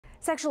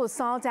Sexual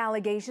assault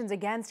allegations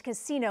against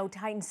casino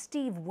titan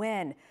Steve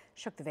Wynn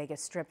shook the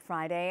Vegas Strip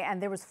Friday,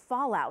 and there was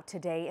fallout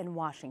today in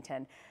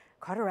Washington.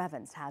 Carter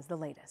Evans has the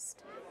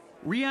latest.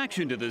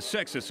 Reaction to the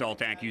sex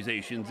assault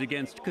accusations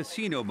against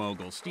casino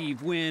mogul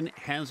Steve Wynn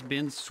has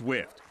been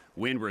swift.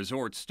 Wynn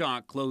Resort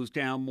stock closed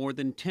down more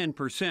than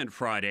 10%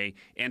 Friday,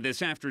 and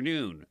this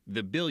afternoon,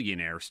 the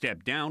billionaire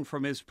stepped down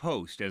from his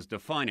post as the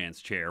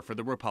finance chair for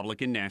the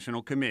Republican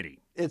National Committee.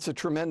 It's a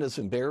tremendous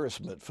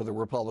embarrassment for the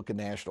Republican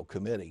National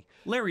Committee.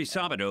 Larry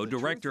Sabato,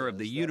 director of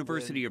the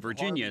University of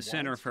Virginia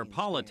Center for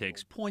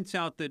Politics, points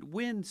out that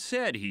Wynn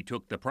said he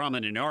took the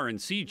prominent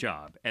RNC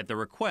job at the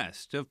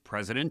request of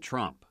President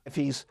Trump. If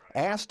he's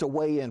asked to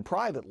weigh in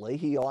privately,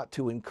 he ought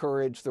to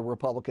encourage the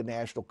Republican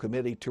National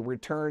Committee to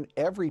return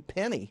every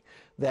penny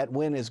that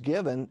Wynn is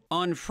given.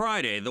 On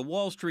Friday, the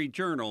Wall Street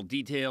Journal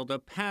detailed a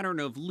pattern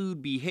of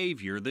lewd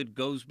behavior that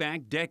goes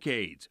back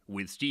decades,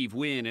 with Steve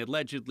Wynn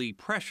allegedly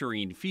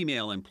pressuring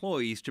female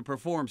employees to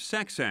perform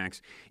sex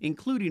acts,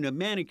 including a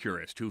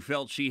manicurist who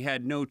felt she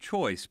had no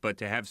choice but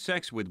to have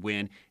sex with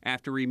Wynn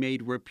after he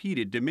made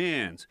repeated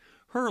demands.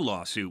 Her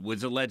lawsuit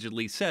was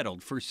allegedly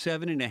settled for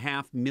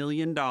 $7.5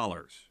 million.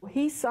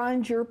 He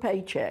signed your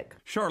paycheck.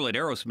 Charlotte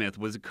Aerosmith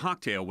was a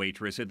cocktail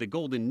waitress at the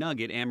Golden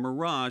Nugget and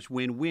Mirage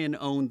when Wynn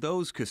owned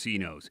those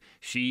casinos.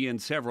 She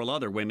and several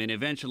other women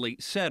eventually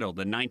settled the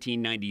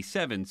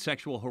 1997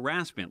 sexual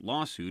harassment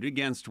lawsuit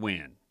against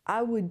Wynn.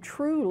 I would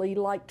truly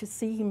like to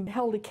see him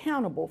held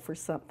accountable for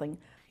something.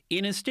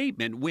 In a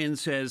statement, Wynn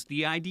says,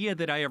 "The idea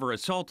that I ever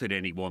assaulted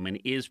any woman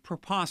is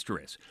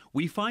preposterous.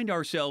 We find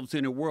ourselves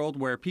in a world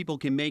where people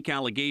can make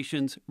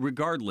allegations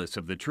regardless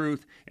of the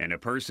truth, and a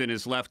person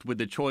is left with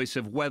the choice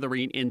of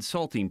weathering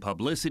insulting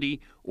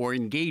publicity or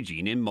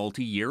engaging in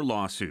multi-year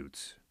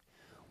lawsuits."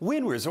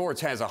 Wynn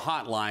Resorts has a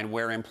hotline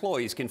where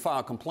employees can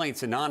file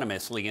complaints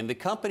anonymously, and the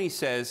company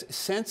says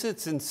since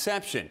its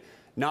inception,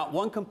 not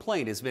one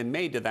complaint has been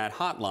made to that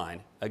hotline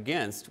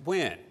against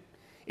Wynn.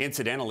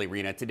 Incidentally,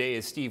 Rena, today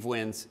is Steve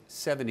Wynn's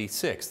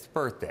 76th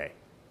birthday.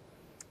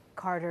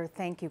 Carter,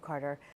 thank you, Carter.